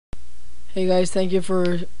Hey guys, thank you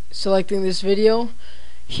for selecting this video.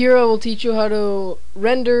 Here I will teach you how to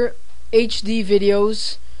render HD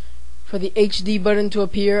videos for the HD button to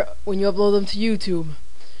appear when you upload them to YouTube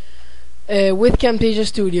with Camtasia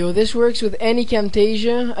Studio. This works with any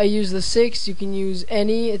Camtasia. I use the 6, you can use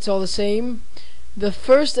any, it's all the same. The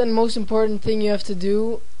first and most important thing you have to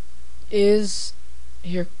do is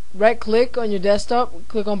here, right click on your desktop,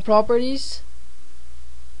 click on Properties,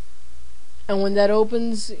 and when that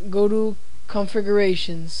opens, go to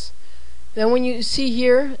Configurations. Then when you see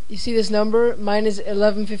here, you see this number, mine is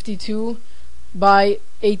 1152 by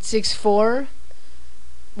 864.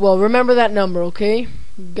 Well, remember that number, okay?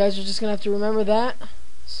 You guys are just gonna have to remember that.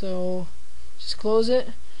 So just close it,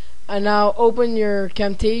 and now open your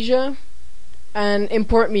Camtasia and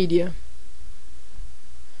import media.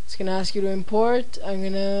 It's gonna ask you to import. I'm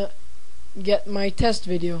gonna get my test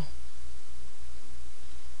video.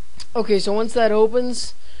 Okay, so once that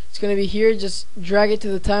opens, it's gonna be here. Just drag it to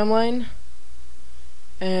the timeline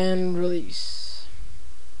and release.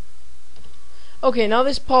 Okay, now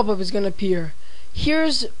this pop-up is gonna appear.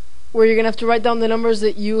 Here's where you're gonna have to write down the numbers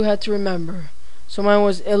that you had to remember. So mine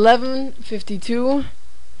was 1152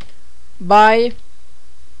 by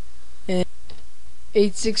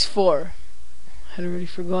 864. Had already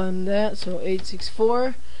forgotten that, so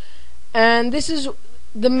 864. And this is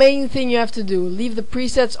the main thing you have to do. Leave the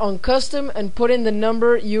presets on custom and put in the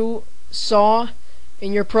number you saw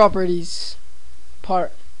in your properties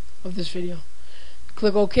part of this video.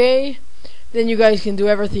 Click OK. Then you guys can do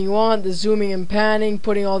everything you want, the zooming and panning,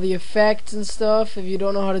 putting all the effects and stuff. If you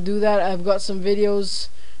don't know how to do that, I've got some videos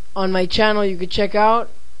on my channel you could check out,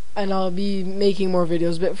 and I'll be making more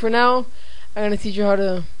videos. But for now, I'm going to teach you how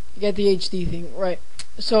to get the HD thing right.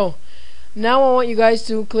 So now I want you guys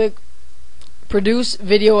to click Produce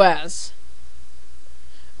Video As.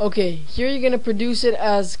 Okay, here you're gonna produce it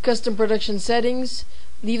as custom production settings.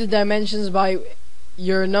 Leave the dimensions by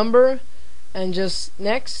your number and just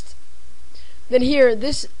next. Then here,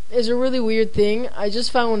 this is a really weird thing. I just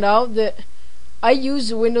found out that I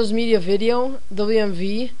use Windows Media Video,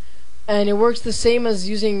 WMV, and it works the same as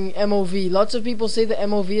using MOV. Lots of people say that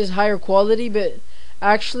MOV is higher quality, but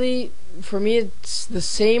actually for me it's the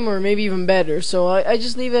same or maybe even better. So I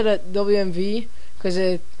just leave it at WMV because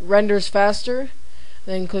it renders faster.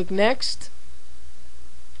 Then click next.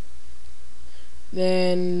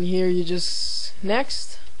 Then here you just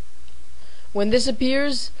next. When this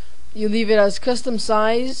appears, you leave it as custom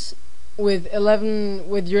size with 11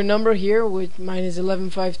 with your number here, which mine is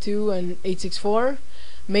 1152 and 864.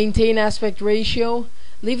 Maintain aspect ratio.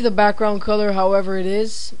 Leave the background color however it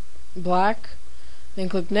is, black. Then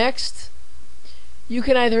click next. You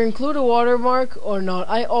can either include a watermark or not.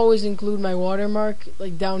 I always include my watermark,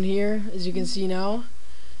 like down here, as you can see now.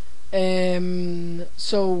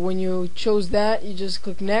 So when you chose that, you just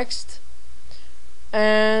click next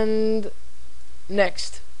and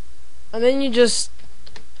next, and then you just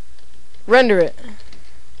render it.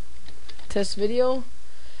 Test video.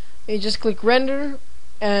 And you just click render,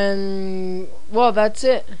 and well, that's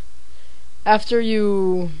it. After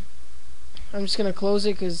you, I'm just gonna close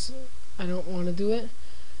it because I don't want to do it.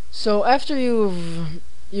 So after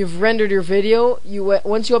you've rendered your video,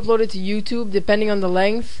 once you upload it to YouTube, depending on the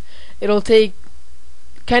length, it'll take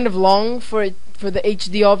kind of long for the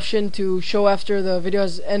HD option to show after the video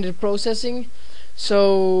has ended processing.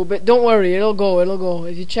 So, but don't worry, it'll go.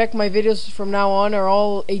 If you check my videos from now on are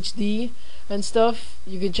all HD and stuff,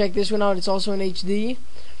 you can check this one out. It's also in HD.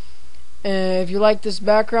 If you like this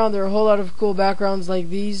background, there are a whole lot of cool backgrounds like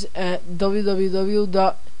these at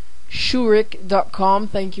www.lllJokerlll.com.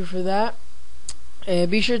 Thank you for that.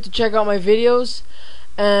 Be sure to check out my videos,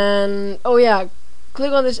 and oh yeah,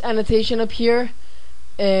 click on this annotation up here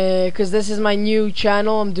because this is my new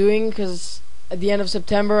channel I'm doing, because at the end of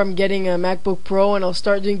September I'm getting a MacBook Pro and I'll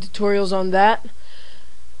start doing tutorials on that.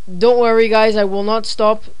 Don't worry guys, I will not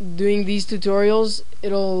stop doing these tutorials.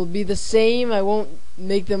 It'll be the same. I won't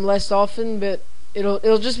make them less often, but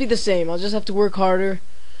it'll just be the same. I'll just have to work harder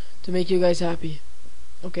to make you guys happy.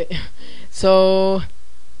 Okay, so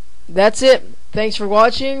that's it. Thanks for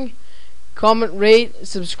watching. Comment, rate,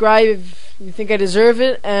 subscribe if you think I deserve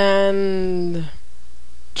it, and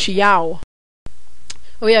ciao.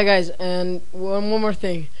 Oh yeah guys, and one more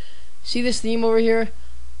thing. See this theme over here?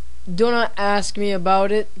 Do not ask me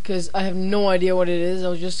about it because I have no idea what it is. I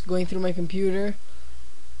was just going through my computer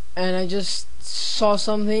and I just saw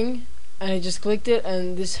something and I just clicked it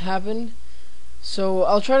and this happened. So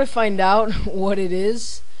I'll try to find out what it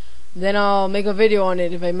is, then I'll make a video on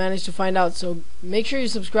it if I manage to find out. So make sure you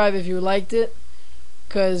subscribe if you liked it,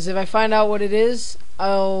 because if I find out what it is,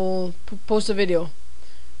 I'll post a video.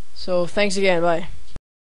 So thanks again, bye.